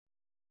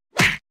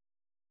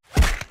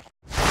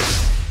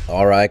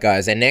All right,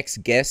 guys. Our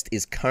next guest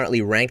is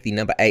currently ranked the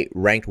number 8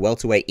 ranked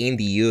welterweight in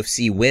the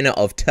UFC, winner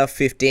of Tough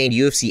 15,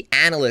 UFC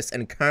analyst,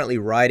 and currently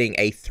riding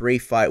a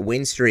 3-fight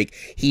win streak.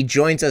 He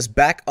joins us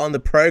back on the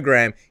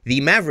program. The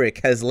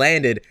Maverick has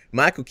landed.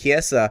 Michael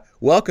Chiesa,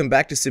 welcome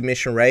back to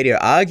Submission Radio,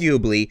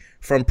 arguably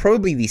from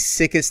probably the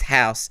sickest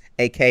house,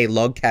 aka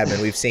log cabin,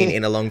 we've seen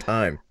in a long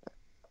time.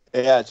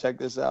 Yeah, check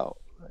this out.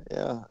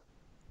 Yeah.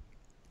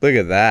 Look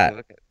at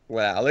that.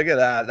 Wow, look at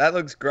that. That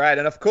looks great.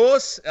 And of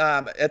course,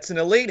 it's an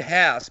elite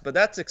house, but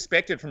that's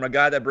expected from a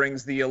guy that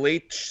brings the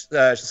elite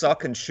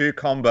sock and shoe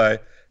combo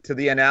to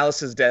the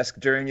analysis desk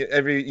during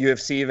every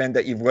UFC event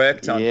that you've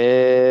worked on.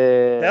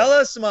 Yeah. Tell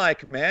us,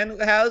 Mike, man,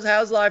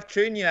 how's life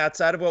treating you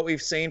outside of what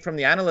we've seen from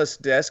the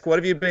analyst desk? What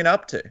have you been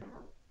up to?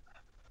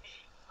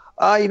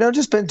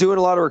 Just been doing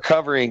a lot of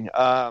recovering.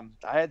 I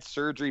had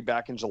surgery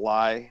back in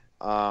July.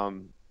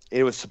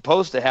 It was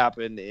supposed to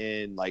happen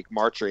in like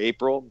March or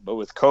April, but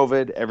with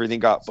COVID, everything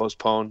got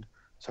postponed.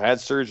 So I had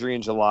surgery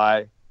in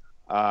July.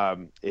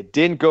 It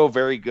didn't go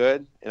very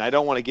good, and I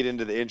don't want to get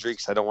into the injury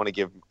because I don't want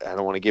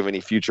to give any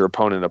future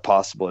opponent a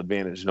possible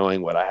advantage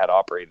knowing what I had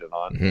operated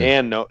on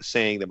and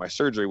saying that my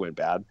surgery went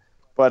bad.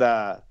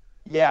 But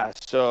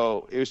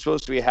so it was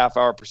supposed to be a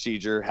half-hour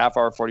procedure,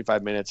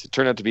 45 minutes. It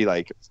turned out to be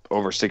like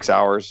over 6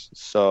 hours.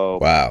 So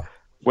wow,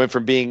 went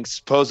from being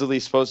supposed to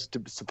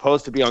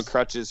be on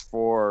crutches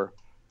for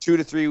 2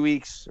 to 3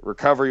 weeks.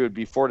 Recovery would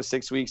be 4 to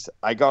 6 weeks.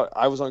 I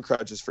was on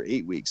crutches for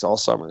 8 weeks all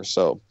summer.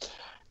 So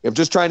I'm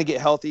just trying to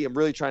get healthy. I'm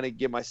really trying to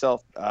get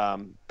myself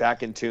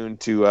back in tune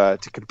to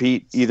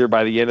compete either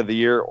by the end of the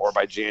year or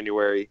by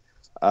January.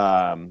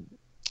 I'm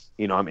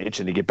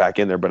itching to get back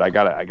in there, but I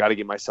gotta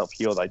get myself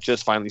healed. I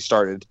just finally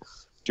started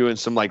doing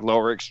some like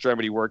lower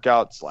extremity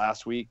workouts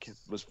last week.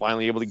 Was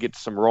finally able to get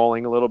some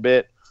rolling a little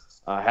bit.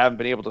 I haven't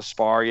been able to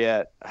spar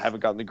yet. I haven't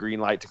gotten the green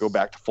light to go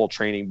back to full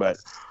training, but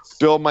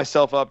build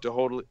myself up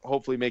to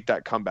hopefully make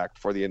that comeback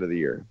before the end of the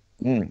year.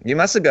 You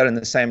must have gotten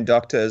the same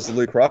doctor as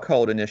Luke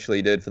Rockhold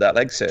initially did for that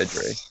leg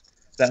surgery.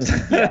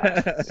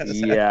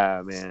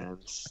 Yeah, man.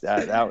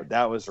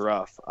 That was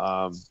rough.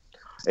 And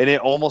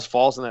it almost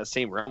falls in that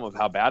same realm of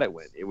how bad it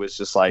went. It was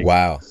just like,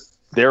 wow.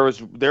 There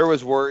was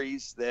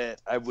worries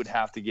that I would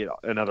have to get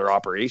another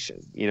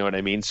operation. You know what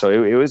I mean? So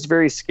it was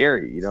very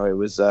scary.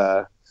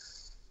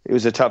 It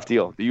was a tough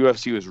deal. The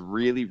UFC was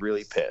really,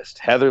 really pissed.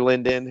 Heather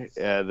Linden,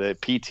 the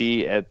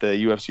PT at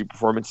the UFC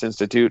Performance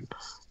Institute,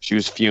 she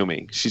was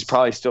fuming. She's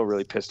probably still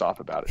really pissed off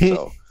about it.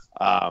 So,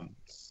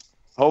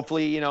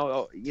 hopefully,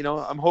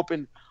 I'm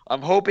hoping.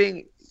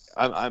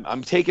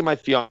 I'm taking my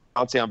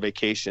fiance on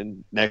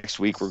vacation next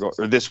week.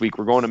 This week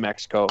we're going to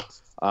Mexico.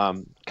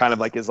 Kind of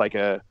like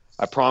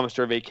I promised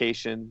her a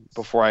vacation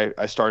before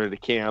I started a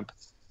camp.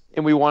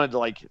 And we wanted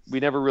to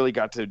we never really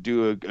got to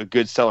do a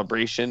good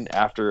celebration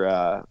after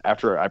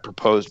I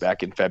proposed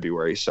back in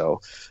February. So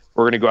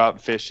we're going to go out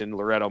and fish in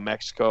Loreto,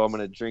 Mexico. I'm going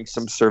to drink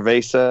some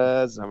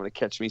cervezas. I'm going to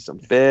catch me some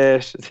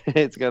fish.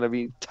 It's going to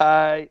be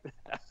tight.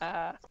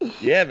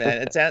 Yeah,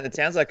 man. It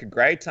sounds like a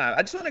great time.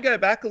 I just want to go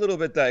back a little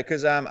bit, though,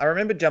 because I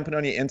remember jumping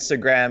on your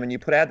Instagram and you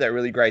put out that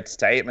really great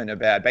statement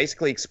about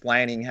basically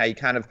explaining how you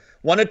kind of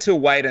wanted to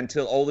wait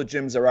until all the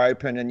gyms are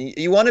open and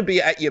you want to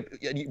be at your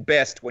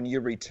best when you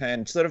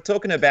return. Sort of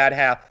talking about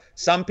how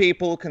some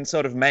people can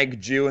sort of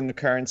make do in the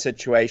current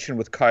situation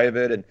with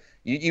COVID, and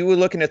you were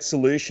looking at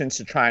solutions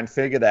to try and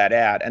figure that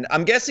out. And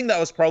I'm guessing that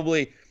was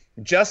probably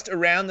just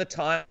around the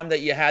time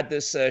that you had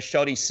this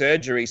shoddy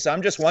surgery. So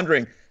I'm just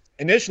wondering,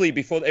 initially,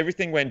 before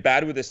everything went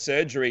bad with the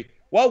surgery,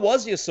 what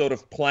was your sort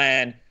of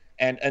plan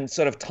and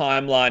sort of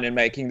timeline in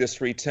making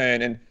this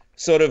return? And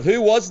sort of who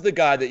was the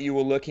guy that you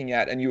were looking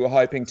at and you were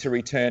hoping to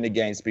return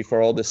against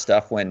before all this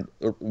stuff went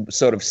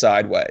sort of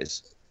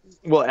sideways?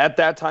 Well, at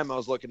that time, I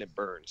was looking at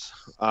Burns.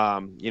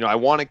 I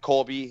wanted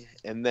Colby,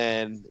 and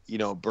then,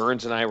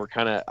 Burns and I were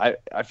kind of –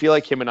 I feel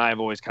like him and I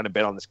have always kind of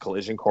been on this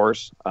collision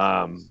course.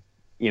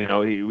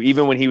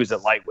 Even when he was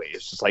at lightweight,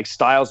 it's just like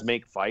styles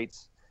make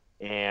fights,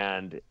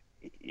 and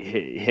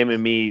him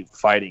and me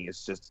fighting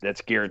is just –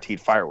 that's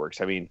guaranteed fireworks.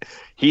 I mean,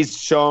 he's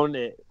shown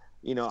it.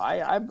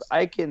 I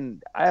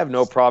have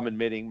no problem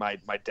admitting my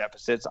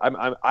deficits.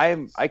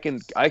 I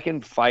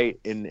can fight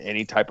in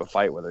any type of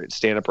fight, whether it's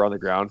stand up or on the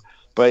ground.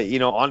 But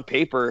on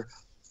paper,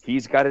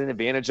 he's got an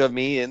advantage of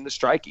me in the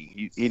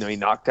striking. He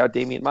knocked out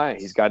Damian Maia.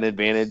 He's got an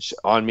advantage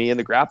on me in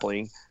the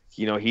grappling.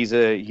 He's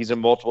a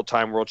multiple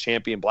time world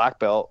champion black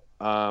belt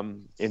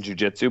in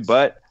jiu-jitsu.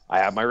 But I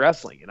have my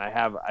wrestling, and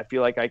I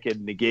feel like I could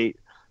negate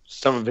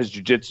some of his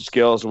jiu-jitsu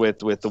skills with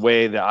the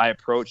way that I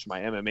approach my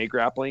MMA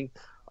grappling.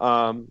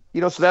 So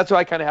that's why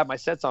I kind of have my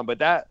sets on. But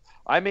that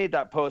I made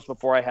that post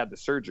before I had the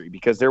surgery,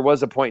 because there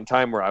was a point in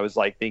time where I was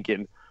like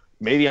thinking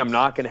maybe I'm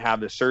not going to have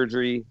the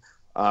surgery.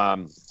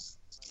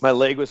 My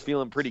leg was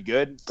feeling pretty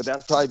good, but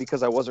that's probably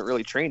because I wasn't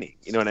really training.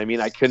 You know what I mean?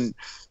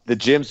 The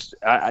gyms,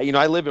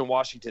 I live in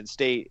Washington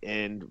State,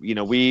 and,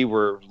 we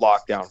were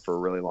locked down for a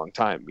really long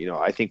time.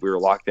 I think we were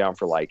locked down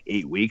for like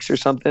 8 weeks or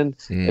something.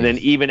 And then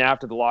even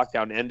after the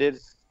lockdown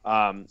ended,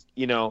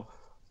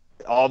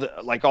 all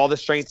the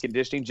strength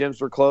conditioning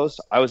gyms were closed.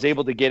 I was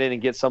able to get in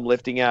and get some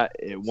lifting at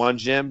one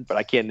gym, but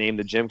I can't name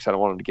the gym because I don't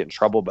want them to get in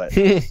trouble. But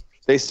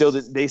they still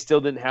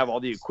didn't have all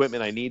the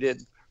equipment I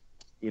needed.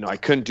 You know, I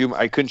couldn't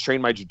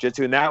train my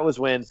jiu-jitsu, and that was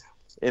when,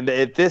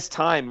 at this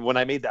time when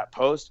I made that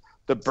post,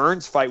 the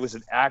Burns fight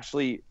wasn't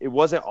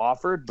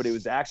offered, but it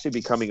was actually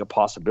becoming a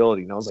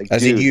possibility. And I was like,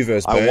 as dude, in you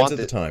versus Burns at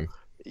the time.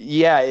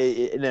 Yeah,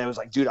 and I was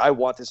like, dude, I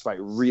want this fight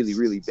really,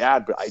 really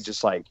bad, but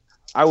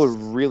I would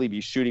really be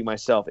shooting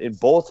myself in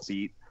both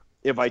feet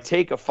if I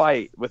take a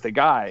fight with a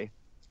guy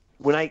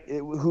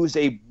who's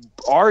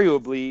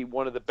arguably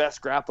one of the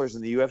best grapplers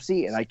in the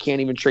UFC, and I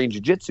can't even train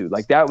jiu-jitsu.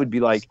 Like, that would be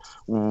like,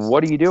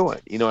 what are you doing?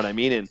 You know what I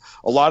mean? And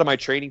a lot of my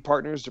training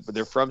partners,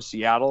 they're from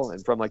Seattle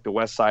and from like the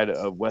west side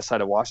of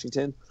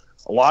Washington.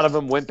 A lot of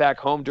them went back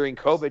home during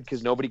COVID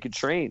because nobody could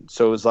train.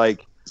 So it was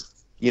like,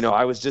 you know,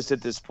 I was just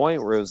at this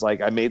point where it was like,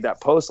 I made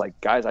that post like,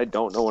 guys, I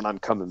don't know when I'm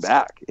coming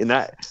back. And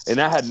that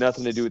had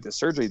nothing to do with the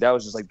surgery. That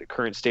was just like the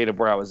current state of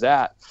where I was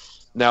at.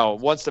 Now,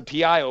 once the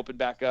PI opened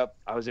back up,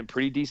 I was in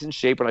pretty decent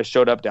shape when I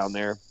showed up down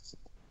there,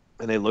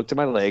 and they looked at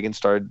my leg and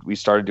we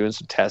started doing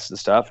some tests and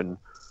stuff. And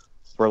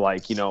we're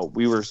like, you know,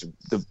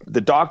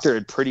 the doctor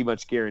had pretty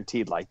much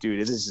guaranteed, like,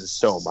 dude, this is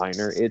so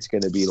minor. It's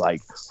going to be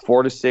like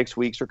 4 to 6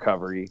 weeks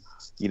recovery.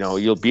 You know,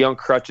 you'll be on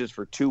crutches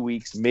for 2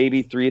 weeks,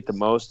 maybe 3 at the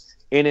most.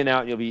 In and out,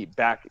 and you'll be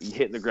back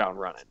hitting the ground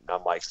running. And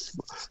I'm like,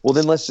 well,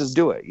 then let's just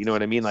do it. You know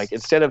what I mean? Like,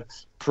 instead of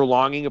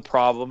prolonging a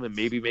problem and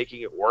maybe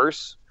making it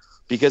worse,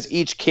 because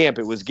each camp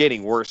it was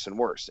getting worse and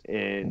worse,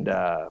 and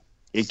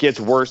it gets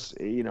worse.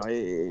 You know,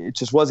 it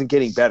just wasn't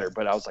getting better.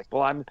 But I was like,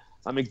 well,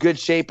 I'm in good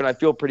shape and I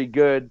feel pretty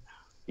good,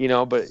 you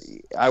know. But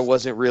I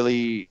wasn't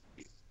really.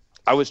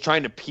 I was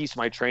trying to piece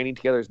my training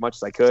together as much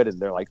as I could, and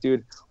they're like,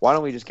 dude, why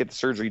don't we just get the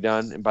surgery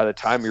done, and by the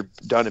time you're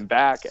done and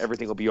back,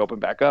 everything will be open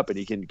back up and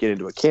you can get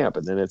into a camp.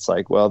 And then it's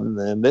like, well,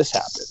 then this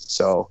happened.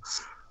 So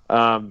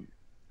in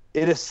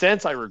a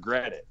sense, I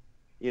regret it,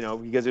 you know,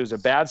 because it was a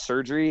bad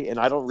surgery, and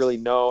I don't really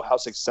know how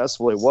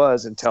successful it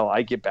was until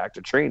I get back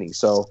to training.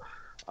 So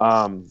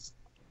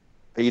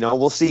you know,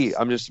 we'll see.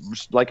 I'm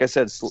just, like I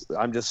said,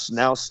 I'm just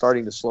now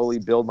starting to slowly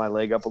build my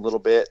leg up a little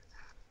bit.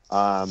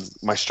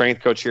 My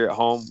strength coach here at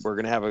home, we're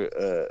going to have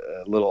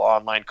a little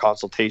online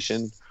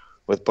consultation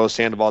with Bo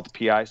Sandoval at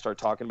the PI, start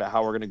talking about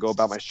how we're going to go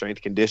about my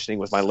strength conditioning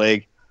with my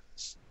leg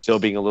still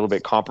being a little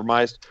bit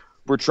compromised.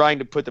 We're trying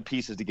to put the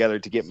pieces together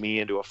to get me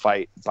into a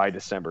fight by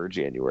December or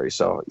January.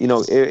 So, you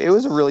know, it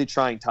was a really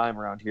trying time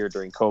around here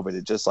during COVID.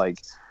 It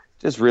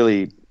just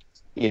really,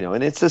 you know,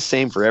 and it's the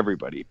same for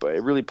everybody, but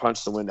it really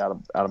punched the wind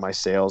out of my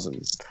sails,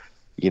 and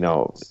you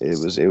know, it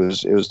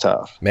was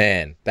tough.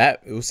 Man,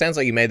 it sounds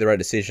like you made the right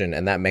decision,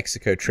 and that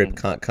Mexico trip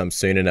can't come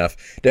soon enough.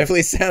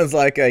 Definitely sounds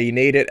like you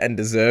need it and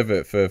deserve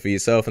it for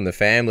yourself and the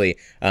family.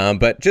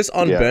 But just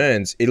on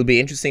Burns, it'll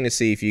be interesting to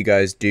see if you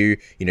guys do,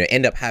 you know,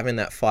 end up having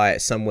that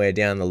fight somewhere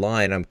down the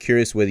line. I'm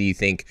curious whether you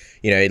think,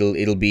 you know,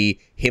 it'll be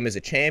him as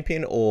a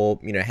champion, or,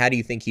 you know, how do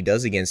you think he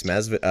does against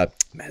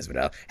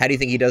Masvidal? How do you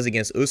think he does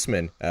against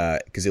Usman?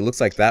 Because it looks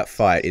like that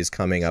fight is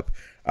coming up,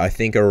 I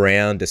think,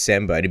 around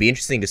December. It'd be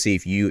interesting to see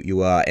if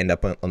you end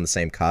up on the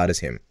same card as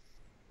him.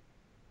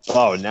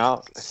 Oh,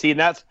 now see, and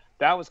that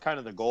was kind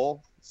of the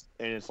goal,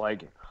 and it's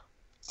like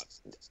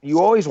you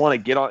always want to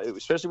get on,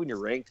 especially when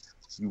you're ranked.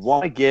 You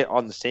want to get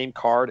on the same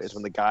card as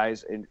when the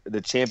guys and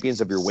the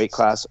champions of your weight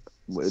class,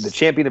 the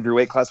champion of your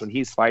weight class when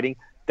he's fighting.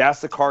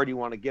 That's the card you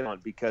want to get on,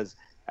 because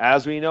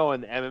as we know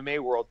in the MMA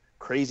world,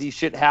 crazy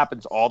shit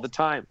happens all the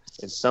time,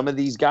 and some of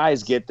these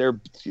guys get their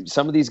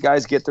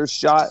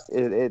shot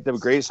at the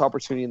greatest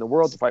opportunity in the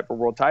world to fight for a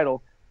world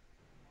title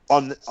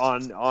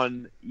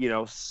on you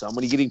know,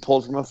 somebody getting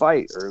pulled from a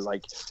fight, or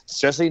like,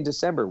 especially in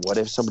December, what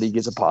if somebody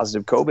gets a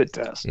positive COVID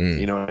test?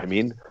 You know what I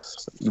mean?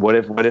 What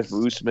if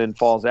Usman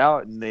falls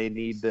out and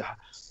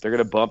they're going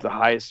to bump the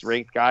highest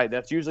ranked guy?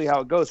 That's usually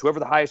how it goes. Whoever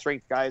the highest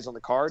ranked guy is on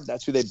the card,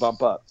 that's who they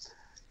bump up.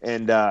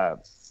 And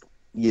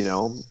you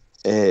know,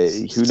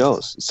 who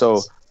knows?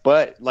 So,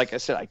 but like I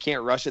said, I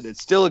can't rush it.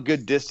 It's still a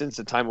good distance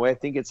of time away. I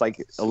think it's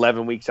like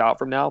 11 weeks out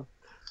from now,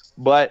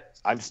 but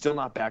I'm still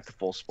not back to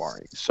full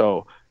sparring.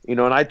 So, you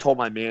know, and I told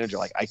my manager,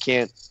 like,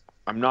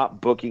 I'm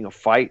not booking a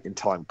fight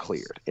until I'm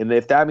cleared. And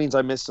if that means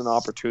I missed an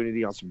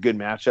opportunity on some good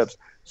matchups,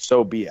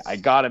 so be it. I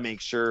got to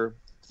make sure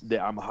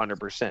that I'm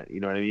 100%. You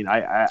know what I mean?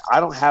 I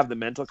don't have the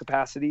mental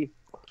capacity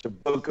to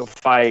book a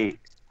fight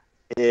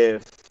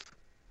if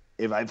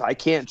I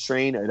can't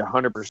train at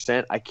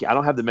 100%. I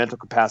don't have the mental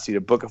capacity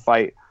to book a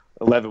fight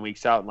 11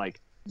 weeks out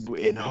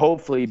and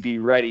hopefully be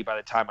ready by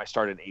the time I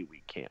start an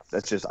 8-week camp.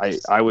 That's just,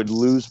 I would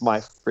lose my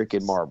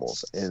freaking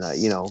marbles. And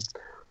you know,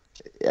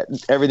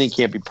 everything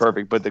can't be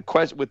perfect, but the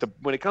question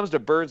when it comes to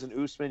Burns and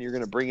Usman, you're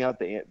going to bring out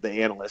the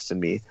analyst in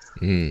me.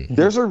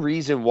 There's a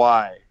reason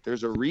why.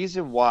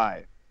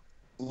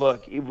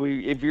 Look,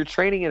 if you're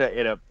training at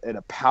a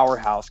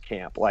powerhouse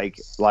camp like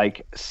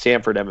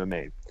Sanford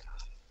MMA,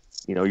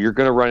 you know, you're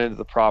going to run into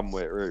the problem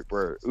where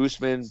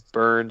Usman,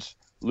 Burns,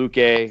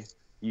 Luque,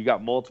 you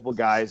got multiple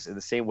guys in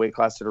the same weight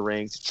class that are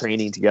ranked,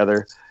 training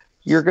together.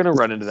 you're going to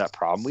run into that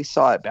problem. We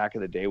saw it back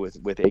in the day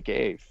with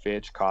AKA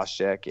Fitch,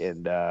 Koscheck,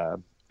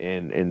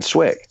 and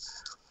Swick.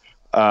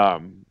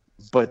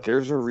 But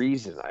there's a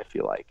reason. I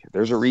feel like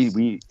there's a reason.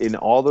 We in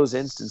all those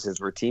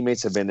instances where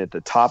teammates have been at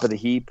the top of the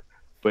heap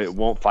but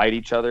won't fight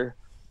each other.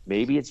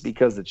 Maybe it's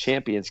because the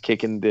champion's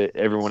kicking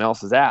everyone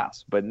else's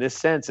ass. But in this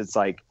sense, it's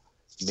like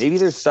maybe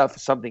there's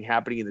something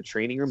happening in the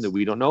training room that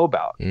we don't know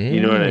about. You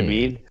know what I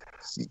mean?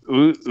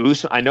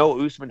 I know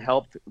Usman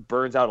helped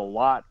Burns out a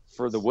lot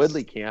for the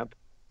Woodley camp.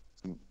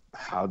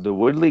 How'd the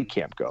Woodley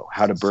camp go?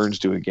 How did Burns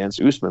do against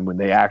Usman when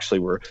they actually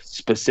were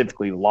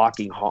specifically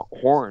locking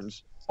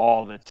horns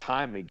all the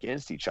time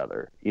against each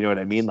other? You know what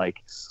I mean?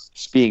 Like,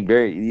 just being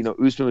very,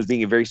 Usman was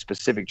being a very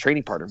specific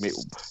training partner.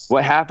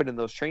 What happened in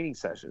those training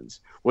sessions?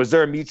 Was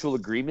there a mutual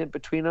agreement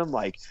between them?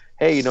 Like,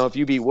 hey, if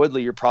you beat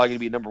Woodley, you're probably going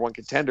to be number one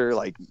contender.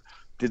 Like,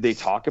 did they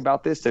talk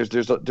about this?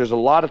 There's a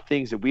lot of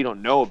things that we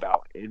don't know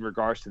about in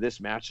regards to this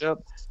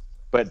matchup,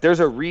 but there's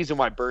a reason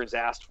why Burns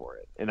asked for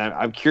it. And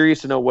I'm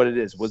curious to know what it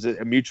is. Was it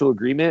a mutual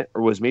agreement,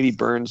 or was maybe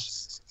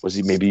Burns,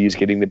 he's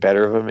getting the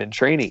better of him in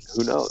training?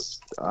 Who knows?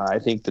 I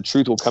think the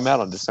truth will come out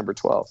on December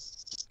 12th.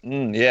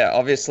 Yeah,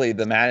 obviously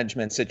the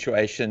management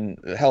situation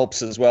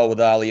helps as well with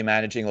Ali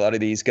managing a lot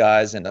of these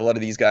guys and a lot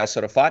of these guys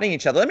sort of fighting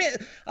each other. Let me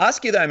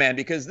ask you though, man,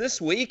 because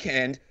this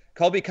weekend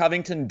Colby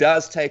Covington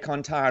does take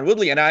on Tyron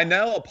Woodley, and I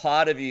know a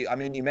part of you,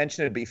 you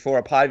mentioned it before,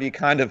 a part of you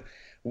kind of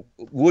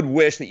would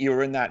wish that you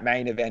were in that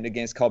main event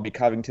against Colby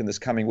Covington this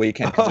coming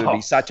weekend because it would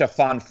be such a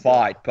fun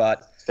fight.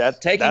 But that's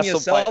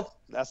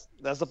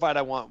the fight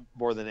I want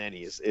more than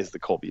any is the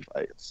Colby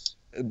fight.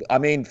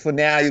 For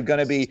now, you're going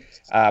to be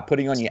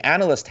putting on your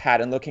analyst hat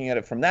and looking at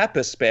it from that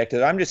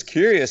perspective. I'm just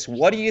curious,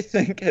 what do you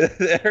think?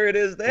 There it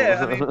is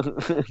there.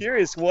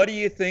 Curious, what do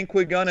you think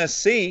we're going to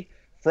see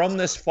from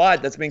this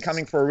fight that's been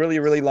coming for a really,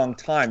 really long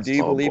time? Do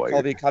you believe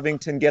Colby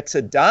Covington gets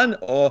it done,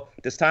 or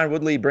does Tyron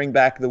Woodley bring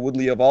back the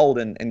Woodley of old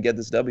and get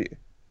this W?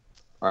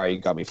 All right, you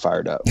got me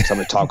fired up. So I'm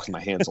going to talk with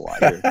my hands a lot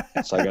here.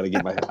 So I got to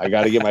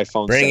get my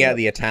phone. Bring out up.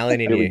 the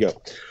Italian in Here we go.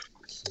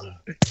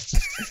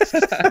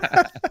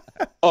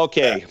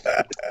 Okay,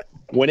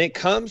 when it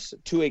comes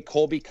to a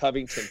Colby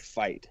Covington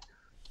fight,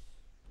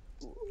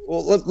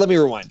 well, let me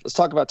rewind. Let's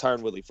talk about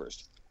Tyron Woodley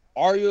first.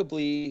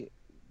 Arguably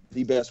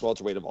the best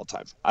welterweight of all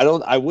time.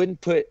 I wouldn't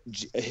put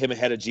him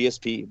ahead of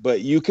GSP,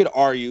 but you could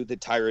argue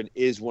that Tyron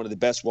is one of the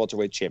best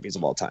welterweight champions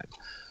of all time.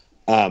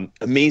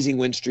 Amazing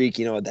win streak.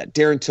 That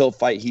Darren Till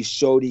fight, he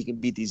showed he can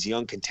beat these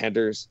young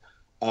contenders.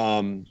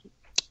 But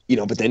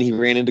then he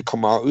ran into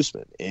Kamaru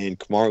Usman, and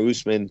Kamaru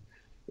Usman,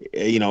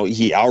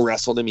 he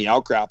out-wrestled him, he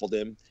out-grappled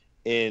him.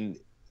 And,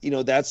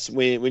 that's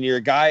when you're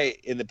a guy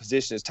in the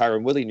position as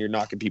Tyron Woodley and you're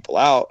knocking people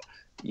out,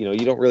 you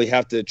don't really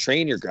have to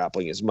train your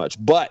grappling as much.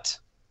 But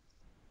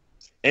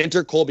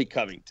enter Colby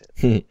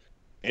Covington.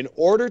 In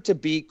order to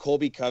beat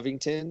Colby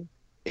Covington,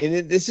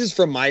 and this is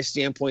from my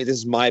standpoint, this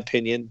is my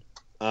opinion.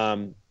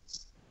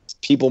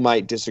 People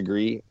might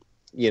disagree,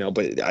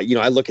 but,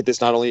 I look at this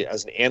not only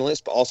as an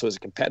analyst, but also as a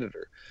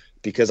competitor,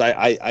 because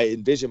I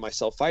envision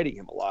myself fighting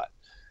him a lot.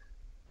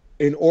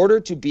 In order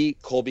to beat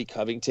Colby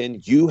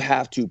Covington, you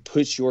have to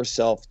push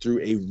yourself through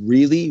a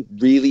really,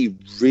 really,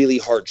 really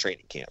hard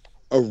training camp.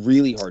 A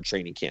really hard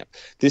training camp.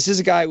 This is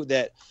a guy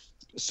that,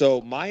 so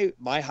my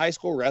high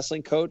school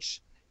wrestling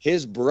coach,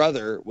 his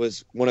brother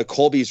was one of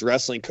Colby's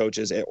wrestling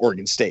coaches at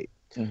Oregon State.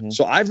 Mm-hmm.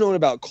 So I've known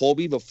about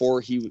Colby before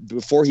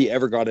he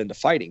ever got into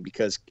fighting,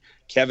 because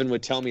Kevin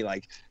would tell me,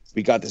 like,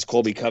 we got this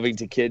Colby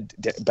Covington kid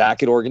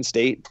back at Oregon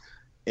State,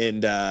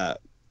 and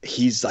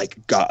he's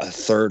like got a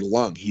third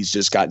lung. He's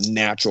just got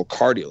natural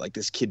cardio. Like,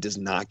 this kid does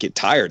not get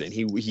tired. And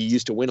he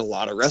used to win a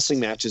lot of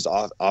wrestling matches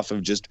off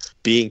of just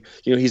being,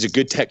 he's a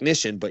good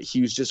technician, but he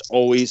was just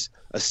always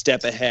a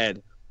step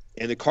ahead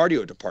in the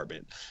cardio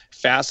department.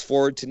 Fast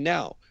forward to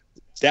now,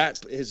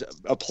 that is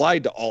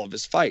applied to all of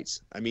his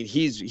fights.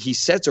 He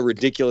sets a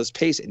ridiculous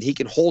pace, and he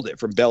can hold it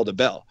from bell to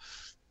bell.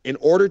 In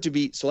order to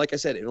beat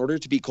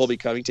Colby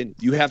Covington,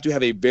 you have to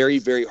have a very,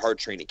 very hard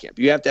training camp.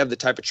 You have to have the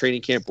type of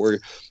training camp where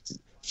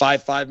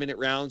 5-minute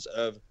rounds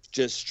of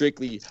just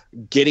strictly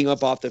getting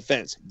up off the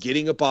fence,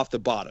 getting up off the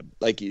bottom.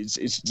 Like,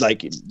 it's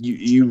like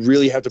you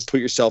really have to put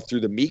yourself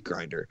through the meat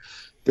grinder.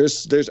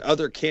 There's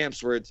other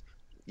camps where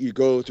you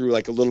go through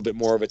like a little bit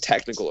more of a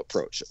technical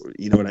approach.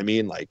 You know what I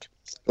mean? Like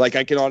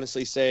I can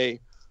honestly say,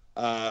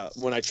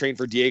 when I trained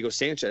for Diego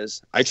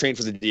Sanchez, I trained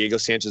for the Diego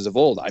Sanchez of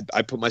old.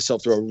 I put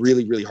myself through a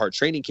really, really hard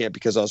training camp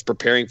because I was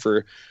preparing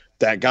for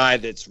that guy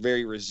that's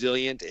very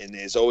resilient and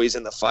is always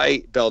in the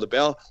fight, bell to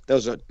bell.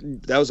 That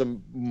was a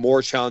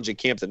more challenging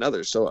camp than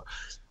others. So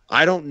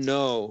I don't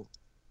know.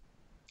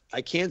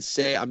 I can't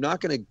say, I'm not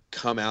going to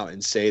come out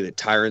and say that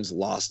Tyron's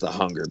lost the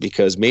hunger,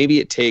 because maybe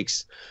it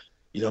takes,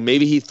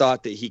 maybe he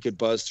thought that he could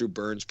buzz through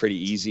Burns pretty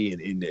easy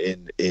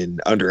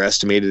and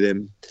underestimated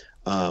him.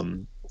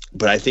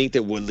 But I think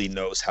that Woodley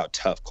knows how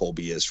tough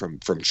Colby is from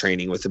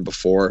training with him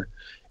before.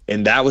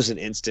 And that was an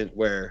instant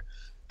where,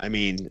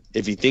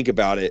 if you think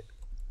about it,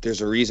 there's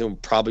a reason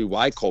probably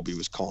why Colby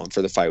was calling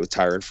for the fight with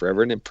Tyron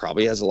forever, and it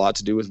probably has a lot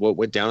to do with what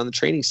went down in the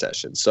training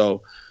session.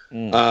 So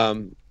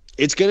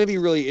it's going to be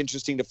really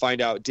interesting to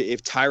find out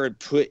if Tyron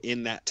put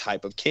in that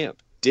type of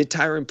camp. Did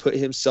Tyron put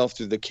himself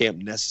through the camp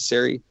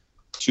necessary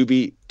to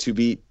beat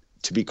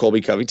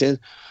Colby Covington?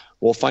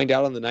 We'll find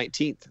out on the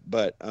 19th.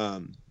 But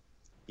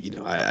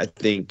I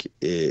think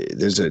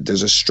there's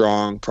a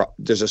strong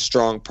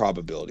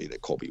probability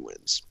that Colby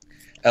wins.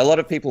 A lot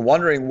of people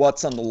wondering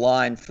what's on the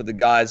line for the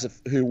guys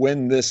who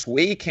win this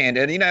weekend.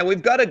 And,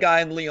 we've got a guy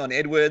in Leon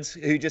Edwards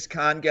who just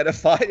can't get a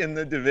fight in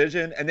the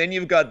division. And then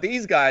you've got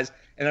these guys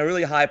in a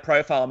really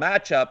high-profile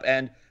matchup.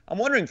 And I'm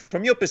wondering,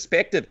 from your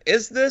perspective,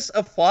 is this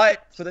a fight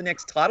for the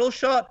next title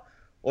shot?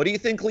 Or do you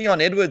think Leon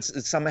Edwards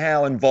is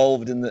somehow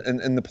involved in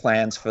the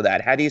plans for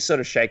that? How do you sort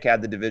of shake out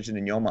the division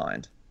in your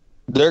mind?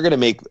 They're going to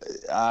make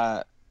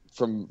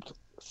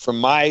from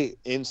my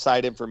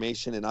inside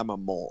information, and I'm a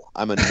mole.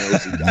 I'm a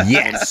nosy guy.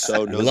 Yes,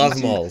 so nosy.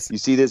 love moles. You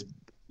see this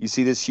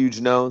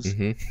huge nose?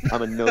 Mm-hmm.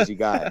 I'm a nosy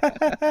guy.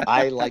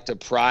 I like to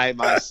pry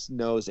my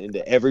nose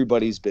into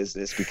everybody's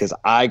business because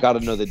I got to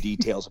know the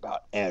details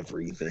about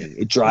everything.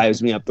 It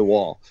drives me up the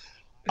wall.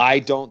 I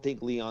don't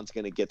think Leon's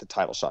going to get the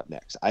title shot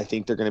next. I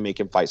think they're going to make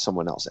him fight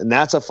someone else, and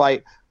that's a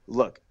fight.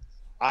 Look,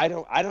 I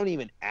don't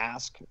even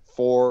ask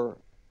for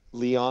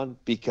Leon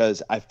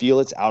because I feel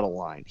it's out of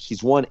line.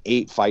 He's won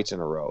 8 fights in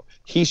a row.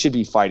 He should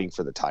be fighting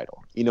for the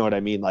title. You know what I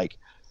mean? Like,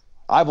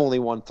 I've only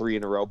won 3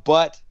 in a row,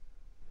 but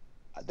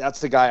that's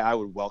the guy I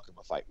would welcome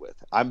a fight with.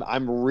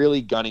 I'm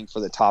really gunning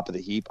for the top of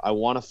the heap. I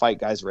want to fight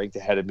guys ranked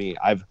ahead of me.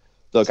 I've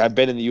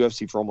been in the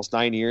UFC for almost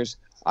 9 years.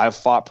 I've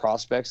fought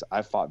prospects.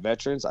 I've fought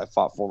veterans. I've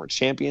fought former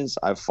champions.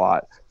 I've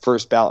fought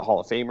first ballot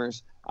Hall of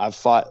Famers. I've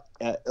fought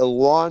a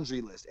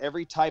laundry list.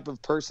 Every type of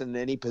person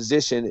in any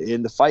position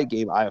in the fight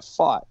game I have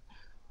fought.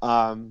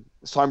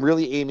 So I'm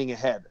really aiming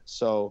ahead.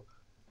 So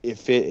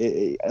if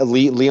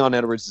Leon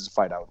Edwards is a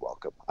fight I would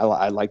welcome.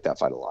 I like that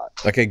fight a lot.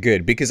 Okay,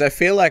 good. Because I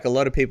feel like a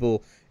lot of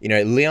people,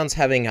 Leon's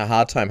having a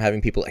hard time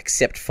having people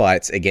accept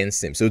fights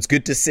against him. So it's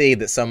good to see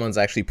that someone's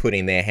actually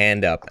putting their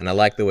hand up. And I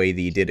like the way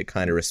that you did it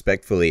kind of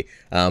respectfully.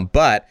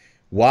 But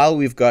while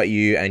we've got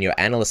you and your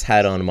analyst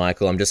hat on,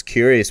 Michael, I'm just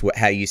curious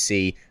how you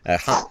see...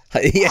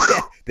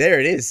 yeah, there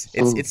it is.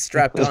 It's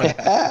strapped on.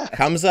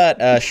 Khamzat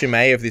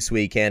Chimaev this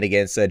weekend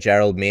against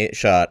Gerald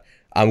Meerschart.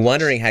 I'm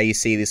wondering how you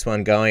see this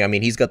one going. I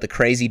mean, he's got the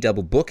crazy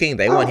double booking.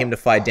 They want him to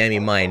fight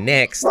Damian Maia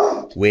next,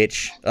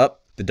 which...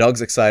 the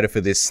dog's excited for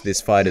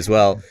this fight as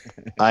well.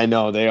 I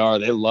know, they are.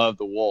 They love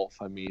the wolf.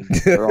 I mean,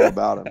 they're all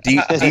about him. Do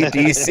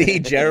you see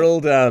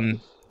Gerald...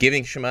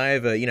 giving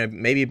Chimaev,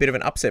 maybe a bit of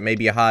an upset,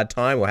 maybe a hard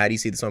time, or how do you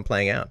see this one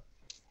playing out?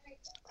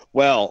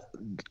 Well,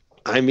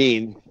 I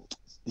mean,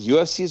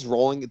 UFC is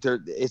rolling.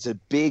 It's a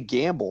big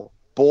gamble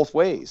both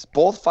ways,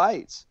 both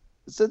fights.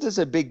 It's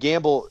a big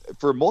gamble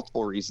for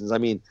multiple reasons. I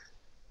mean,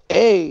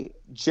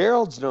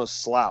 Gerald's no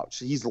slouch.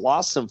 He's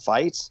lost some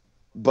fights,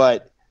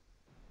 but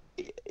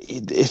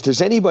if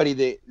there's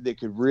anybody that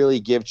could really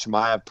give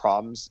Chimaev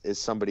problems,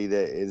 is somebody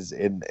that is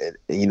in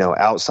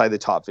outside the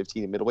top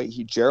 15 in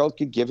middleweight. Gerald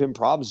could give him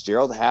problems.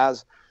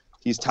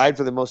 He's tied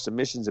for the most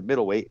submissions at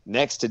middleweight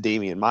next to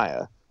Damian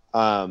Maia.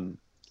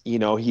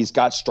 He's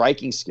got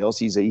striking skills.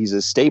 He's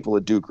a staple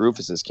at Duke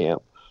Rufus's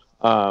camp.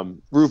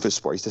 Rufus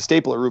Sport. He's a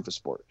staple at Rufus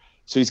Sport.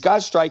 So he's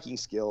got striking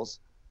skills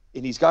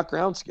and he's got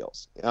ground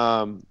skills.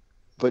 But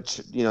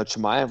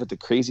Chimaev with the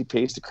crazy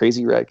pace, the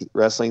crazy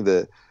wrestling,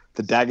 the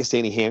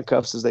Dagestani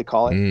handcuffs, as they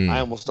call it. I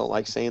almost don't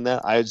like saying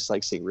that. I just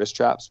like saying wrist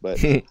traps, but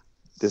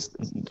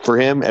for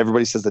him,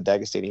 everybody says the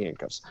Dagestani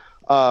handcuffs.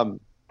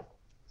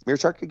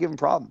 Meerschart could give him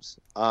problems.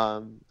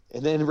 And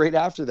then right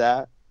after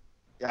that,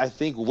 I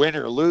think win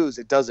or lose,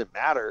 it doesn't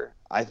matter.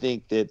 I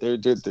think that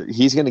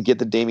he's going to get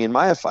the Damian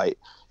Maia fight.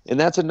 And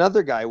that's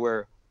another guy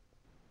where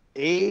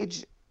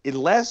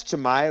unless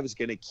Chimaev is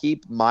going to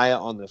keep Maia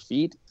on the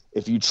feet,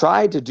 if you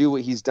try to do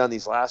what he's done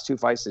these last 2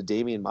 fights to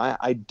Damian Maia,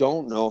 I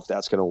don't know if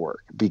that's going to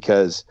work,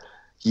 because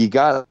you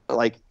got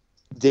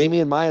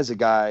Damian Maia's a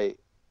guy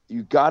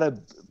you got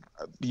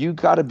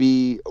to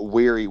be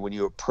wary when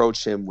you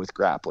approach him with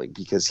grappling,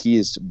 because he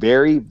is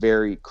very,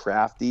 very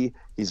crafty.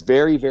 He's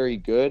very, very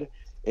good.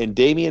 And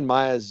Damian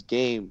Maia's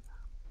game,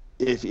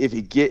 if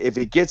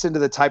it gets into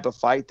the type of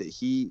fight that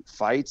he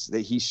fights,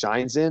 that he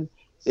shines in,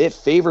 it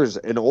favors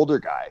an older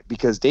guy,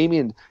 because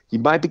Damian, he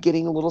might be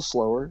getting a little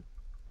slower.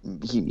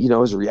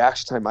 His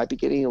reaction time might be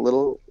getting a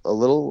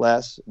little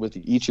less with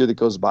each year that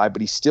goes by,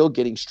 but he's still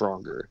getting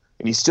stronger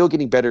and he's still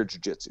getting better at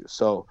jiu-jitsu.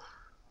 So,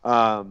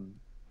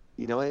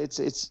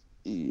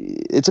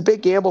 it's a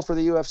big gamble for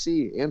the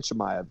UFC and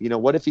Chimaev.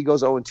 What if he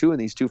goes 0-2 in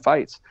these 2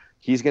 fights?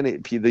 The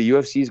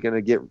UFC is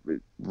gonna get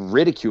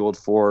ridiculed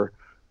for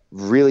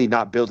really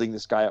not building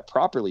this guy up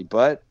properly.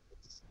 But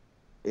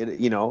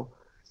the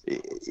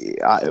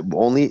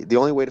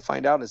only way to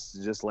find out is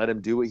to just let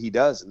him do what he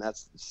does, and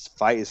that's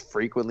fight as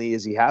frequently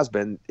as he has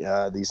been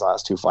these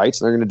last 2 fights,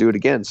 and they're going to do it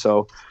again.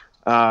 So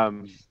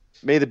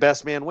may the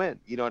best man win.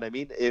 You know what I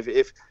mean?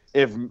 If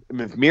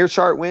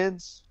Meerschart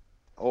wins,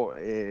 or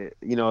if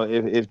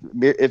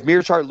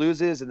Meerschart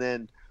loses and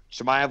then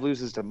Chimaev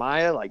loses to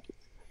Maia,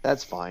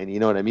 that's fine. You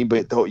know what I mean?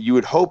 But you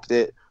would hope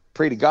that,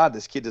 pray to God,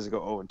 this kid doesn't go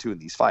 0-2 in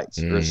these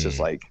fights, or it's just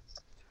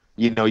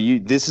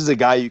this is a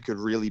guy you could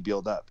really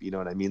build up. You know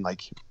what I mean?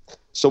 Like,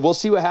 so we'll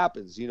see what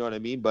happens. You know what I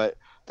mean? But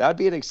that'd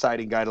be an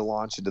exciting guy to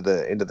launch into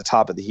the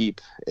top of the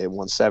heap at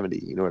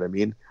 170. You know what I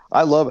mean?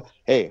 I love.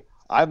 Hey,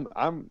 I'm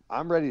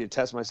ready to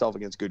test myself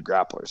against good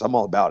grapplers. I'm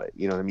all about it.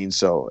 You know what I mean?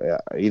 So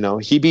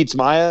he beats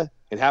Maya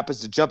and happens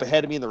to jump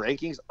ahead of me in the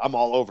rankings. I'm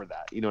all over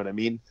that. You know what I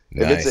mean?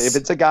 Nice. If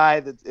it's a guy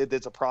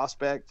that's a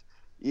prospect,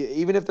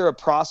 even if they're a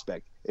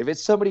prospect, if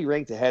it's somebody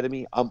ranked ahead of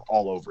me, I'm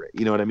all over it.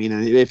 You know what I mean?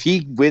 And if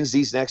he wins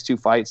these next 2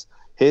 fights,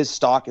 his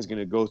stock is going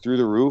to go through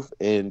the roof,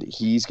 and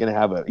he's going to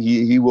have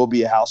he will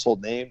be a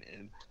household name,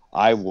 and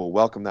I will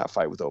welcome that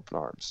fight with open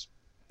arms.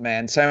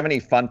 Man, so many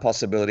fun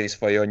possibilities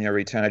for you on your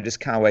return. I just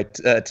can't wait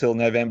till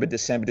November,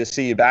 December to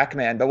see you back,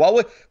 man. But while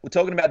we're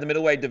talking about the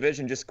middleweight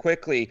division, just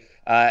quickly,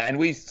 and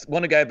we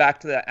want to go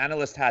back to the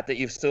analyst hat that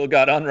you've still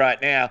got on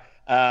right now.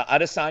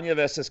 Adesanya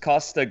versus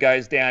Costa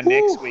goes down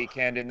next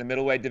weekend in the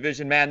middleweight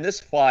division. Man, this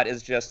fight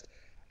is just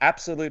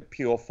absolute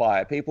pure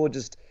fire. People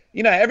just,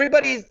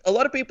 a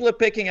lot of people are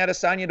picking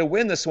Adesanya to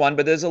win this one,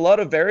 but there's a lot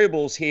of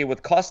variables here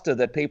with Costa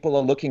that people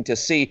are looking to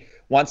see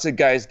once it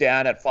goes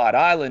down at Fight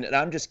Island. And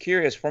I'm just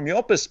curious, from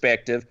your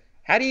perspective,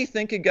 how do you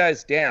think it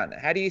goes down?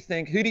 Who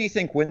do you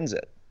think wins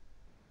it?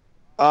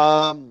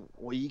 Well,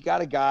 you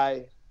got a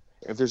guy.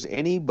 If there's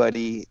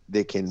anybody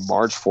that can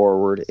march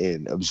forward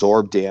and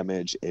absorb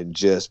damage and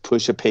just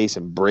push a pace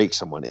and break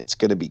someone, it's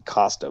going to be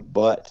Costa.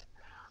 But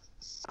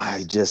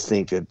I just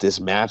think that this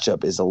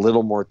matchup is a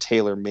little more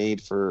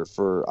tailor-made for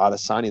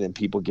Adesanya than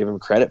people give him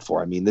credit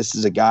for. I mean, this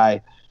is a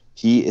guy,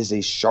 he is a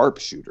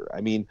sharpshooter.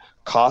 I mean,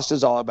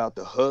 Costa's all about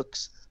the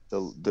hooks,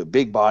 the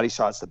big body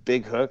shots, the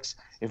big hooks.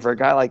 And for a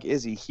guy like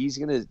Izzy, he's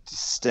going to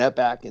step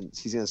back and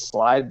he's going to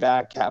slide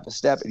back half a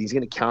step, and he's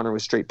going to counter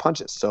with straight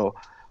punches. So,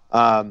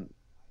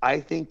 I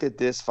think that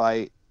this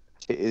fight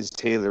is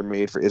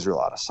tailor-made for Israel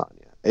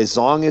Adesanya. As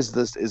long as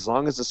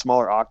the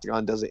smaller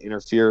octagon doesn't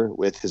interfere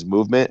with his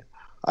movement,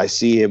 I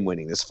see him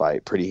winning this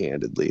fight pretty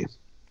handedly.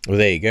 Well,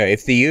 there you go.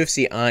 If the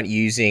UFC aren't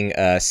using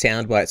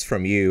sound bites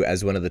from you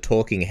as one of the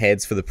talking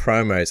heads for the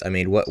promos, I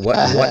mean, what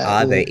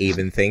are they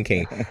even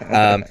thinking?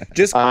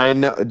 I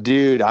know,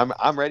 dude.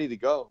 I'm ready to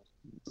go.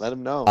 Let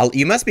him know.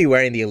 You must be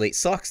wearing the elite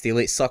socks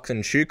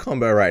and shoe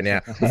combo right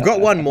now. We've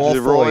got one more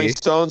for you.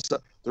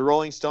 The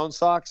Rolling Stone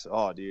socks?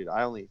 Oh, dude,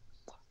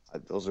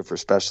 those are for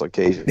special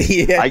occasions.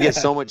 Yeah. I get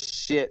so much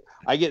shit.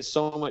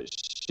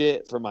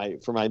 from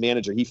my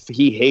manager.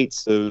 He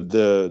hates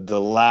the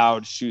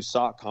loud shoe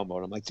sock combo.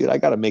 And I'm like, dude, I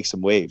got to make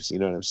some waves. You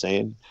know what I'm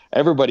saying?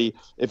 Everybody,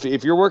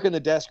 if you're working the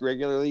desk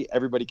regularly,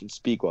 everybody can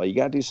speak well. You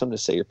got to do something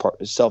to say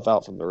yourself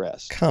out from the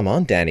rest. Come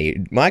on,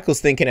 Danny.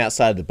 Michael's thinking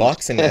outside the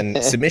box,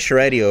 and Submission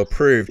Radio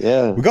approved.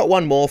 Yeah. We've got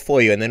one more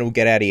for you, and then we'll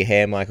get out of your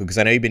hair, Michael, because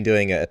I know you've been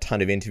doing a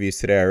ton of interviews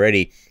today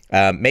already.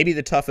 Maybe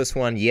the toughest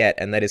one yet,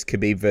 and that is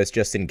Khabib versus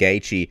Justin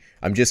Gaethje.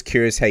 I'm just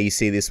curious how you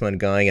see this one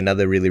going.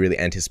 Another really, really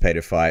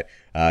anticipated fight,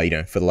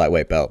 for the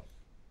lightweight belt.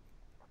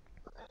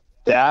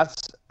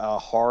 That's a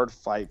hard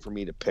fight for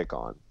me to pick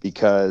on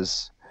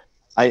because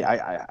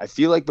I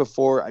feel like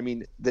before, I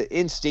mean, the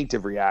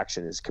instinctive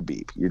reaction is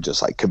Khabib. You're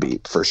just like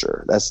Khabib for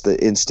sure. That's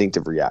the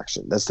instinctive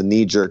reaction. That's the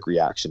knee-jerk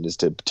reaction is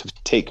to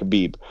take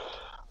Khabib.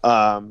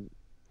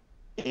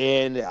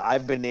 And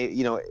I've been,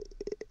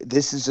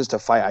 this is just a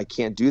fight I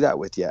can't do that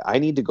with yet. I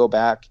need to go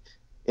back,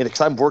 and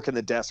because I'm working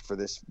the desk for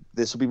this.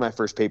 This will be my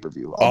first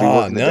pay-per-view. I'll be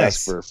working the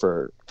desk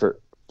for.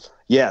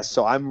 Yeah,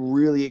 so I'm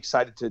really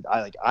excited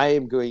I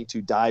am going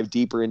to dive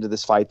deeper into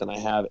this fight than I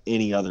have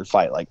any other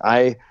fight.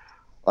 I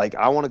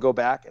want to go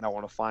back and I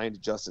want to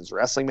find Justin's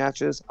wrestling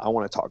matches. I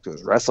want to talk to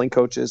his wrestling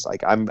coaches.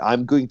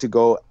 I'm going to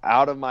go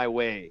out of my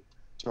way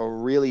to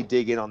really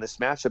dig in on this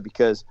matchup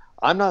because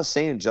I'm not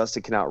saying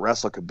Justin can out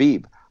wrestle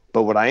Khabib,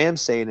 but what I am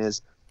saying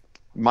is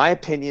my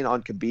opinion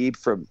on Khabib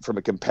from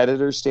a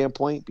competitor's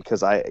standpoint,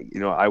 because I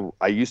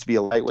used to be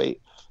a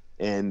lightweight.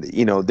 And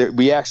I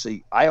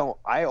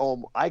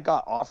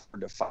got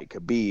offered to fight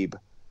Khabib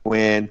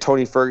when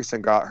Tony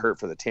Ferguson got hurt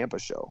for the Tampa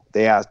show.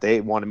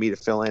 They wanted me to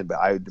fill in, but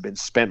I had been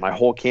spent my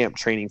whole camp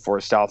training for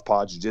a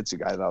southpaw jiu-jitsu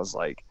guy. That I was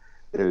like,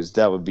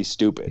 that would be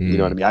stupid. You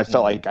know what I mean? I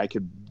felt like I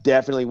could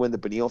definitely win the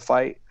Beneil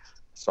fight,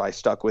 so I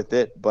stuck with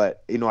it.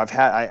 But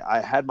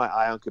I had my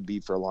eye on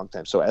Khabib for a long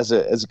time. So as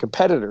a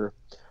competitor,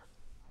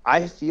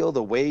 I feel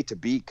the way to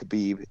beat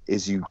Khabib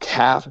is you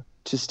have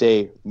to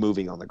stay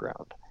moving on the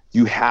ground.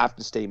 You have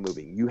to stay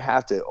moving. You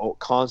have to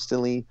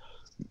constantly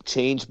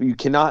change. You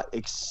cannot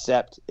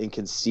accept and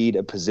concede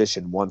a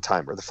position one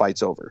time or the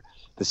fight's over.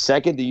 The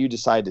second that you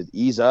decide to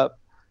ease up,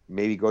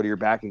 maybe go to your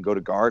back and go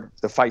to guard,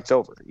 the fight's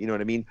over. You know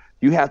what I mean?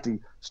 You have to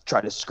try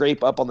to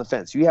scrape up on the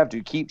fence. You have to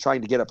keep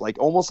trying to get up,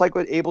 almost like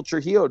what Abel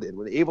Trujillo did.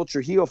 When Abel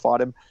Trujillo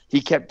fought him, he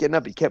kept getting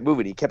up. He kept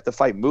moving. He kept the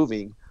fight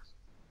moving.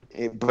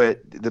 But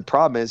the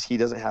problem is he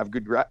doesn't have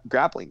good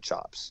grappling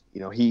chops.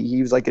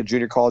 He was like a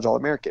junior college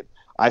All-American.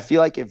 I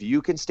feel like if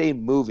you can stay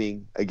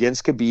moving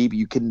against Khabib,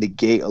 you can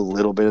negate a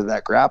little bit of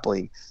that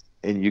grappling,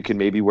 and you can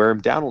maybe wear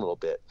him down a little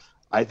bit.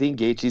 I think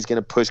Gaethje's going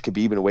to push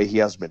Khabib in a way he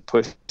hasn't been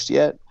pushed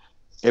yet,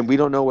 and we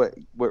don't know what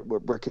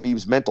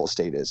Khabib's mental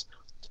state is.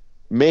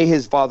 may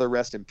his father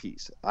rest in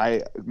peace.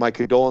 My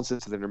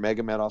condolences to the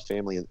Nurmagomedov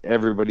family and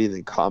everybody in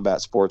the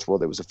combat sports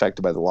world that was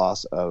affected by the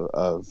loss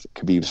of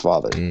Khabib's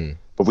father.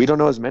 But we don't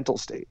know his mental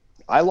state.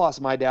 I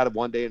lost my dad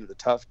one day into the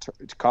tough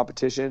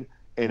competition,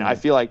 and I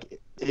feel like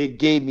it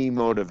gave me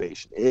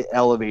motivation. It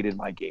elevated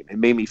my game. It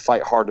made me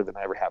fight harder than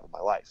I ever have in my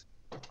life.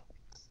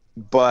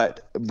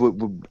 But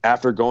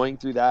after going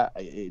through that,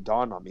 it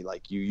dawned on me,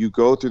 like, you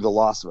go through the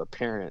loss of a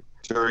parent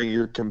during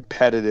your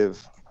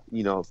competitive,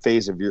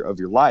 phase of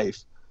your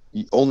life.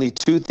 Only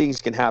two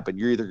things can happen.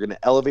 You're either going to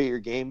elevate your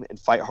game and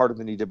fight harder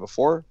than you did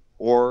before,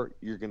 or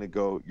you're going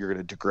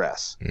to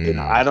digress. And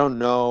I don't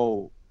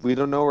know. We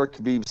don't know where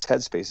Khabib's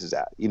headspace is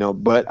at,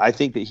 but I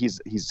think that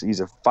he's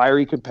a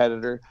fiery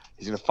competitor.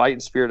 He's going to fight in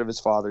spirit of his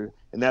father,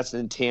 and that's an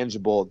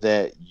intangible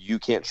that you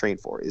can't train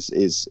for. Is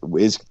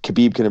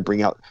Khabib going to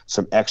bring out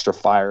some extra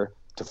fire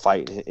to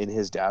fight in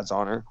his dad's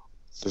honor?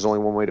 There's only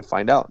one way to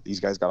find out. These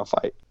guys got to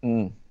fight.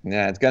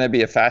 Yeah, it's going to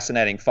be a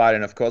fascinating fight,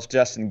 and of course,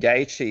 Justin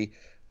Gaethje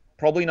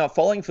probably not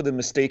falling for the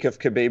mystique of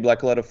Khabib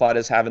like a lot of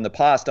fighters have in the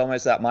past,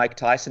 almost that Mike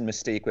Tyson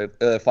mystique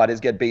where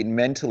fighters get beaten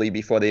mentally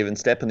before they even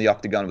step in the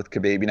octagon with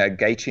Khabib.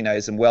 Gaethje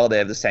knows him well. They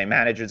have the same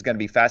manager. It's going to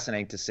be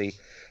fascinating to see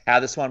how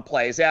this one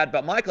plays out.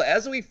 But Michael,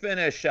 as we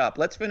finish up,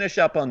 let's finish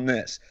up on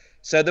this.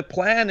 So the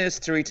plan is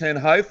to return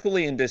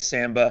hopefully in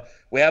December.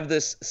 We have the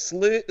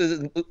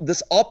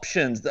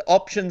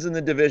options in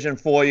the division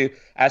for you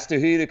as to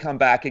who to come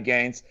back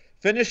against.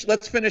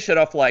 Let's finish it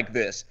off like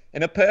this.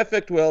 In a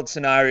perfect world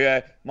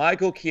scenario,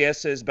 Michael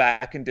Chiesa is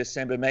back in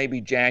December,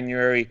 maybe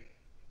January.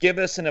 Give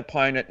us an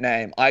opponent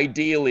name.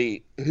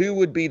 Ideally, who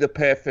would be the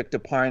perfect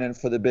opponent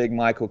for the big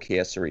Michael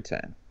Chiesa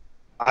return?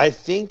 I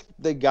think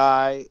the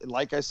guy,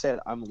 like I said,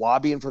 I'm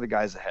lobbying for the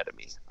guys ahead of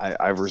me.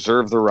 I've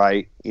reserved the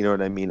right. You know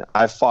what I mean?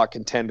 I've fought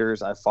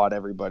contenders. I've fought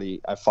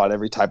everybody. I've fought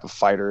every type of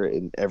fighter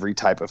in every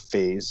type of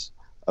phase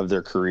of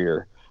their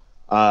career.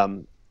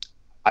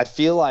 I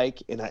feel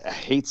like, and I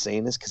hate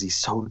saying this because he's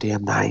so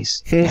damn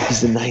nice.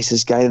 He's the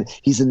nicest guy.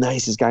 He's the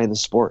nicest guy in the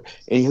sport.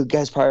 And you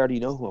guys probably already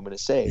know who I'm going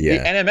to say.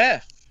 Yeah. The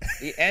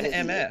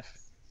NMF.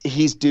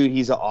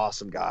 He's an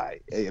awesome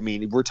guy. I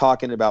mean, we're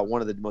talking about one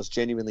of the most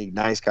genuinely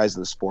nice guys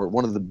in the sport.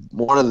 One of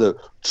the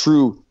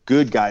true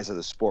good guys of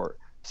the sport.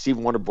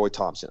 Stephen Wonderboy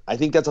Thompson. I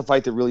think that's a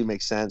fight that really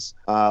makes sense.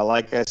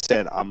 Like I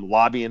said, I'm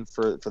lobbying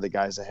for the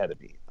guys ahead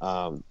of me.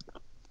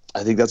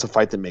 I think that's a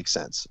fight that makes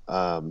sense.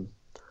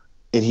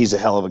 And he's a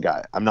hell of a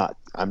guy. I'm not,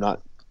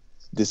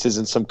 this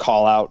isn't some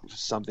call out,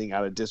 something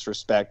out of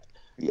disrespect.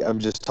 I'm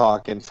just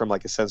talking from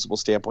like a sensible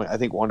standpoint. I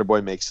think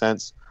Wonderboy makes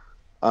sense.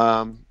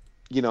 But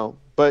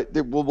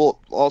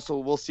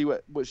we'll see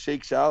what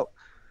shakes out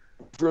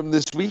from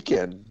this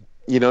weekend.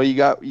 You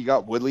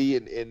got Woodley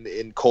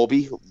and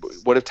Colby.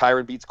 What if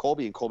Tyron beats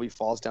Colby and Colby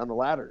falls down the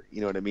ladder?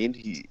 You know what I mean?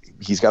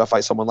 He's got to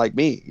fight someone like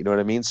me. You know what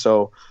I mean?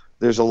 So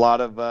there's a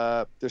lot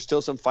of, there's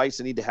still some fights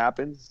that need to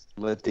happen,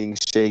 let things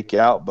shake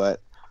out.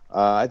 But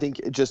I think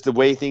just the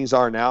way things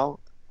are now,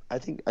 I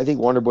think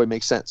Wonderboy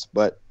makes sense.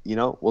 But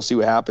we'll see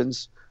what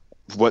happens.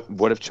 What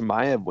if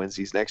Chimaev wins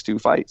these next two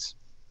fights?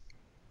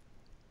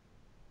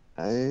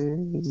 I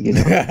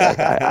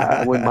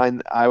wouldn't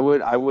mind. I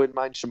wouldn't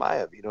mind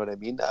Chimaev. You know what I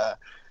mean?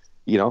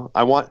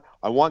 I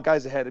want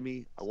guys ahead of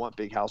me. I want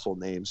big household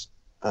names.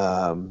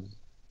 And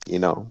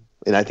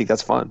I think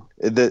that's fun.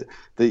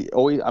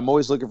 I'm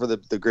always looking for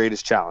the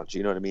greatest challenge.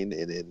 You know what I mean?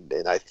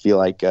 And I feel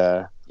like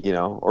or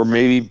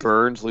maybe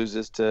Burns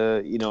loses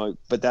to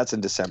but that's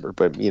in December.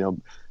 But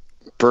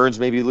Burns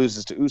maybe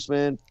loses to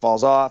Usman,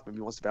 falls off. Maybe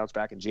wants to bounce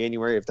back in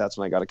January. If that's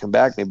when I got to come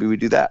back, maybe we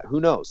do that.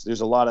 Who knows?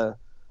 There's a lot of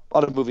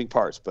moving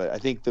parts, but I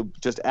think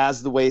just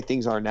as the way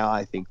things are now,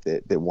 I think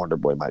that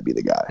Wonderboy might be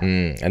the guy.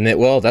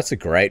 That's a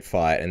great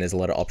fight, and there's a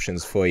lot of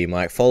options for you,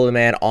 Mike. Follow the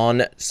man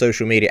on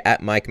social media at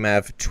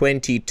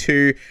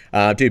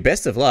MikeMav22. Dude,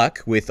 best of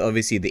luck with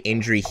obviously the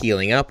injury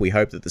healing up. We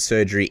hope that the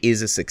surgery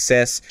is a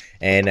success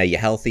and you're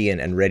healthy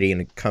and ready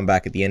and come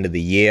back at the end of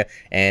the year.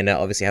 And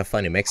obviously have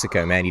fun in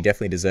Mexico, man. You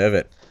definitely deserve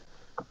it.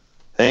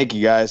 Thank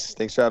you, guys.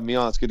 Thanks for having me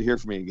on. It's good to hear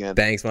from you again.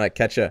 Thanks, Mike.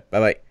 Catch ya.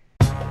 Bye-bye.